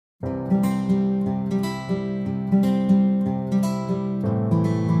Hello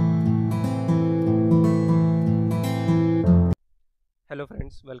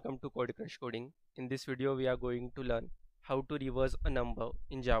friends, welcome to Code Coding. In this video we are going to learn how to reverse a number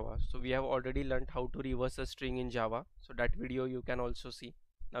in Java. So we have already learned how to reverse a string in Java, so that video you can also see.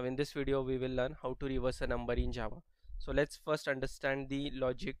 Now in this video we will learn how to reverse a number in Java. So let's first understand the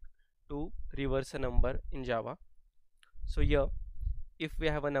logic to reverse a number in Java. So here, if we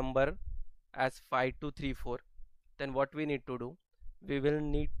have a number as 5234, then what we need to do, we will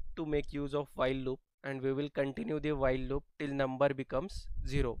need to make use of while loop, and we will continue the while loop till number becomes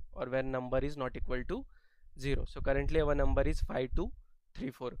 0 or when number is not equal to 0. So currently our number is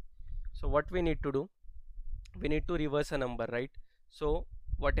 5234. So what we need to do, we need to reverse a number, right? So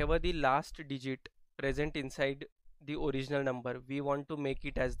whatever the last digit present inside the original number, we want to make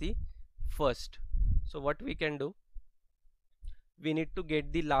it as the first. So what we can do, we need to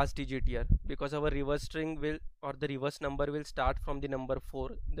get the last digit here, because our reverse string will, or the reverse number will start from the number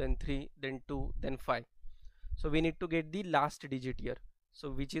 4, then 3, then 2, then 5. So we need to get the last digit here,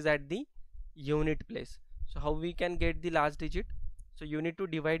 so which is at the unit place. So how we can get the last digit? So you need to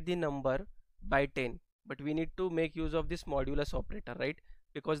divide the number by 10, but we need to make use of this modulus operator, right?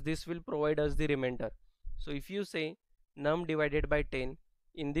 Because this will provide us the remainder. So if you say num divided by 10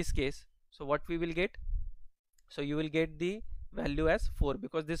 in this case, so what we will get? So you will get the value as 4,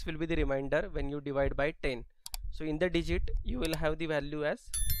 because this will be the remainder when you divide by 10. So in the digit you will have the value as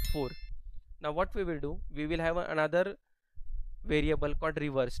 4. Now what we will do, we will have another variable called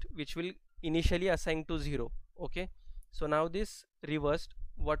reversed, which will initially assign to 0. Okay, so now this reversed,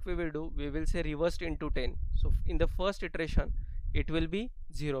 what we will do, we will say reversed into 10. So in the first iteration it will be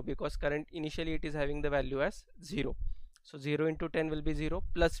 0, because current initially it is having the value as 0. So 0 into 10 will be 0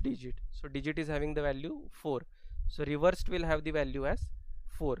 plus digit, so digit is having the value 4. So reversed will have the value as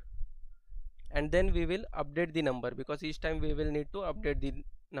 4, and then we will update the number, because each time we will need to update the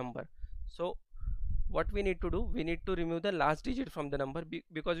number. So what we need to do, we need to remove the last digit from the number,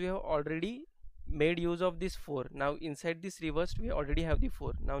 because we have already made use of this 4. Now inside this reversed we already have the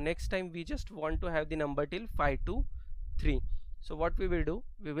 4. Now next time we just want to have the number till 523. So what we will do,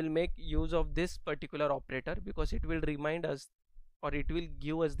 we will make use of this particular operator, because it will remind us, or it will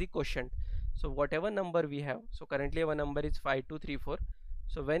give us the quotient. So whatever number we have, so currently our number is 5234.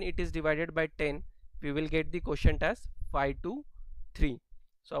 So when it is divided by 10, we will get the quotient as 523.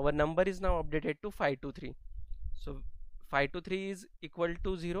 So our number is now updated to 523. So 523 is equal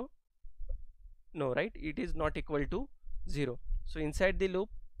to 0? No, right? It is not equal to 0. So inside the loop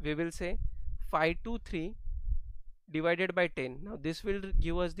we will say 523 divided by 10. Now this will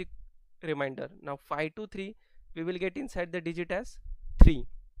give us the remainder. Now 523 we will get inside the digit as 3,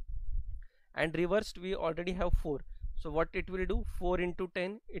 and reversed we already have 4. So what it will do, 4 into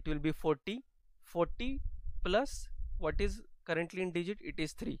 10 it will be 40. 40 plus what is currently in digit, it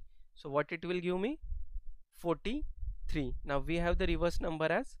is 3. So what it will give me, 43. Now we have the reverse number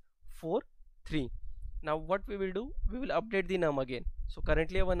as 43. Now what we will do, we will update the num again. So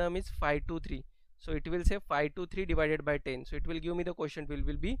currently our num is 523. So it will say 523 divided by 10. So it will give me the quotient will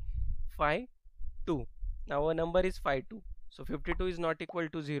be 52. Now our number is 52. So 52 is not equal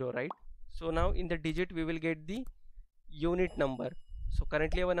to 0, right? So now in the digit we will get the unit number. So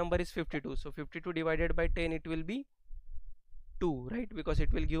currently our number is 52. So 52 divided by 10 it will be 2, right? Because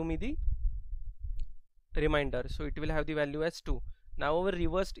it will give me the remainder. So it will have the value as 2. Now our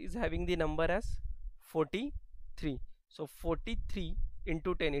reversed is having the number as 43. So 43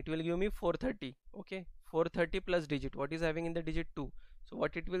 into 10 it will give me 430. Okay, 430 plus digit, what is having in the digit 2. So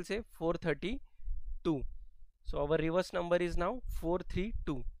what it will say, 432. So our reverse number is now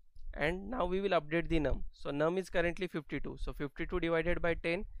 432. And now we will update the num. So num is currently 52. So 52 divided by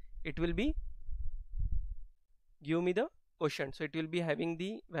 10 it will be give me the quotient. So it will be having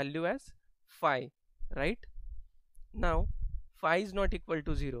the value as 5, right? Now 5 is not equal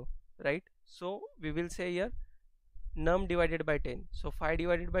to 0, right? So we will say here num divided by 10. So 5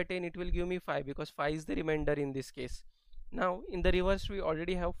 divided by 10 it will give me 5, because 5 is the remainder in this case. Now in the reverse we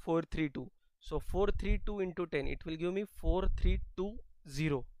already have 432. So 432 into 10 it will give me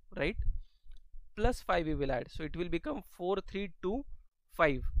 4320, right? Plus 5 we will add, so it will become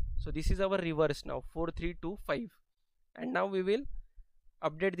 4325. So this is our reverse now, 4325. And now we will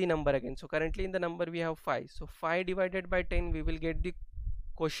update the number again. So currently in the number we have 5. So 5 divided by 10 we will get the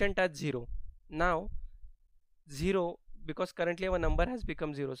quotient as 0. Now 0, because currently our number has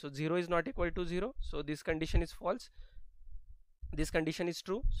become 0, so 0 is not equal to 0. So this condition is false. This condition is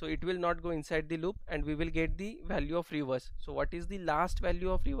true, so it will not go inside the loop, and we will get the value of reverse. So what is the last value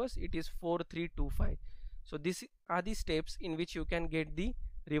of reverse? It is 4325. So these are the steps in which you can get the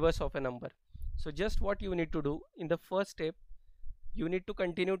reverse of a number. So just what you need to do in the first step, you need to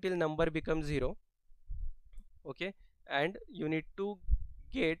continue till number becomes 0, okay, and you need to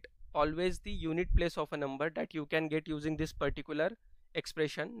get always the unit place of a number that you can get using this particular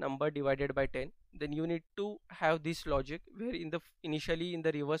expression, number divided by 10. Then you need to have this logic where initially in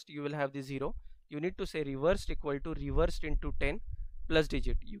the reversed you will have the 0. You need to say reversed equal to reversed into 10 plus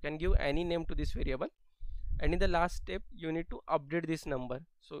digit. You can give any name to this variable, and in the last step you need to update this number.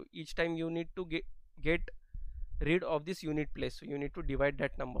 So each time you need to get rid of this unit place, so you need to divide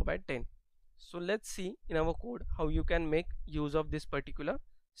that number by 10. So let's see in our code how you can make use of this particular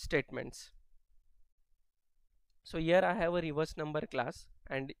statements. So here I have a reverse number class,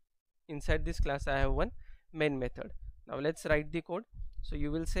 and inside this class I have one main method. Now let's write the code. So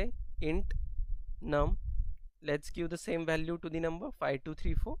you will say int num, let's give the same value to the number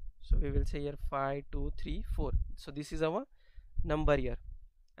 5234. So we will say here 5234. So this is our number here,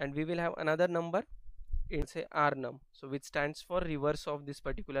 and we will have another number, it say rnum, so which stands for reverse of this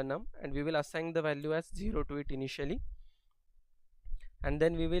particular num, and we will assign the value as 0 to it initially, and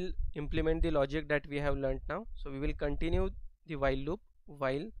then we will implement the logic that we have learnt now. So we will continue the while loop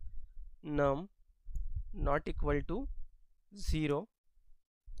while num not equal to 0,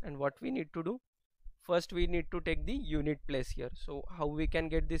 and what we need to do, first we need to take the unit place here. So how we can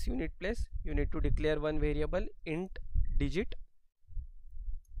get this unit place, you need to declare one variable int digit,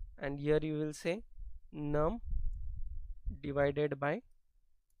 and here you will say num divided by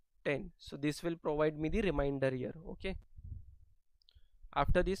 10. So this will provide me the remainder here, okay.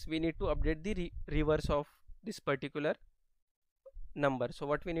 After this we need to update the reverse of this particular number. So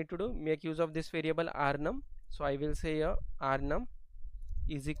what we need to do, make use of this variable rnum. So I will say here rnum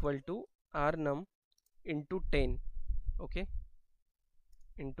is equal to rnum into 10, okay,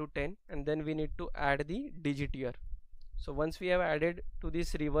 into 10, and then we need to add the digit here. So once we have added to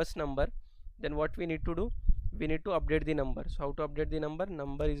this reverse number, then what we need to do, we need to update the number. So how to update the number,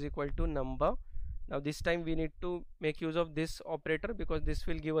 number is equal to number. Now this time we need to make use of this operator because this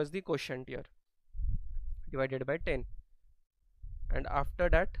will give us the quotient here, divided by 10, and after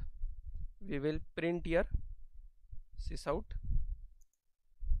that we will print here sys out,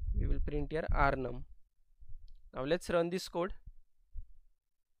 we will print here rnum. Now let's run this code.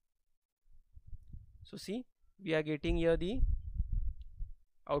 So see, we are getting here the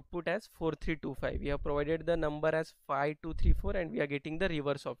output as 4325. We have provided the number as 5234 and we are getting the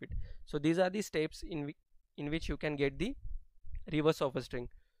reverse of it. So these are the steps in which you can get the reverse of a string.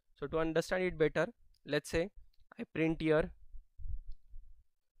 So to understand it better, let's say I print here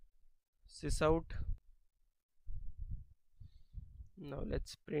sys out. Now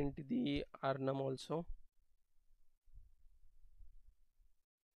let's print the rnum also.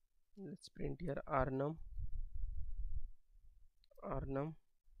 Let's print here rnum,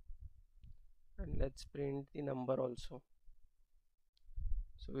 and let's print the number also.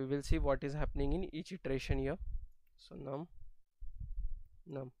 So we will see what is happening in each iteration here. So num.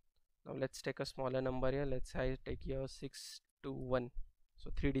 Now let's take a smaller number here. Let's say I take here 621, so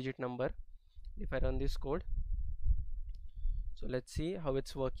 3-digit number. If I run this code, so let's see how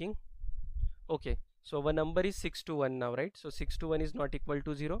it's working. Okay, so our number is 621 now, right? So 621 is not equal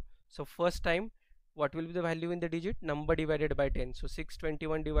to 0. So first time, what will be the value in the digit? Number divided by 10. So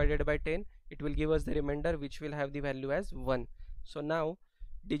 621 divided by 10, it will give us the remainder which will have the value as 1. So now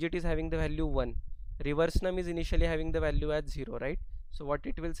digit is having the value 1. Reverse num is initially having the value as 0, right? So what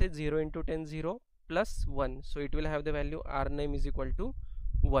it will say, 0 into 10, 0 plus 1. So it will have the value rnum is equal to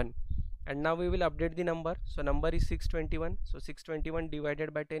 1. And now we will update the number. So number is 621. So 621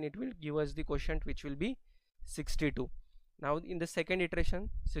 divided by 10, it will give us the quotient which will be 62. Now in the second iteration,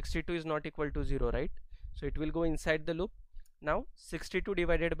 62 is not equal to 0, right? So it will go inside the loop. Now 62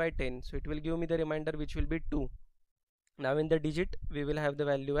 divided by 10, so it will give me the remainder which will be 2. Now in the digit we will have the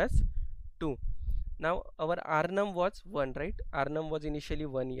value as 2. Now our rnum was 1, right? Rnum was initially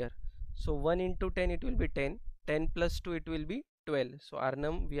 1 here. So 1 into 10, it will be 10. 10 plus 2, it will be 12. So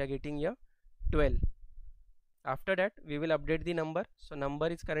rnum we are getting here 12. After that we will update the number. So number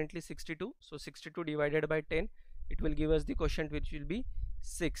is currently 62. So 62 divided by 10, it will give us the quotient which will be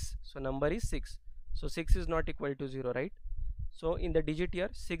 6. So number is 6. So 6 is not equal to 0, right? So in the digit here,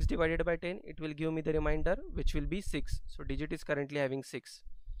 6 divided by 10, it will give me the remainder which will be 6. So digit is currently having 6.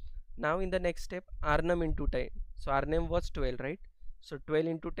 Now in the next step, rnum into 10. So rnum was 12, right? So 12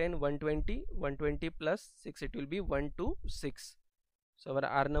 into 10, 120. 120 plus 6, it will be 126. So our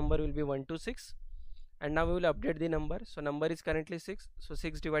r number will be 126. And now we will update the number. So number is currently 6. So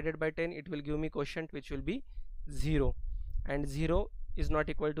 6 divided by 10, it will give me quotient which will be 0. And 0 is not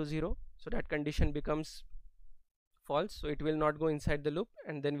equal to 0. So that condition becomes false, so it will not go inside the loop,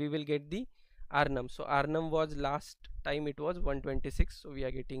 and then we will get the rnum. So rnum was last time it was 126, so we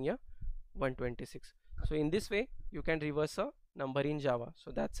are getting a 126. So in this way you can reverse a number in Java.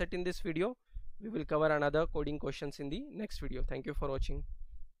 So that's it in this video. We will cover another coding questions in the next video. Thank you for watching.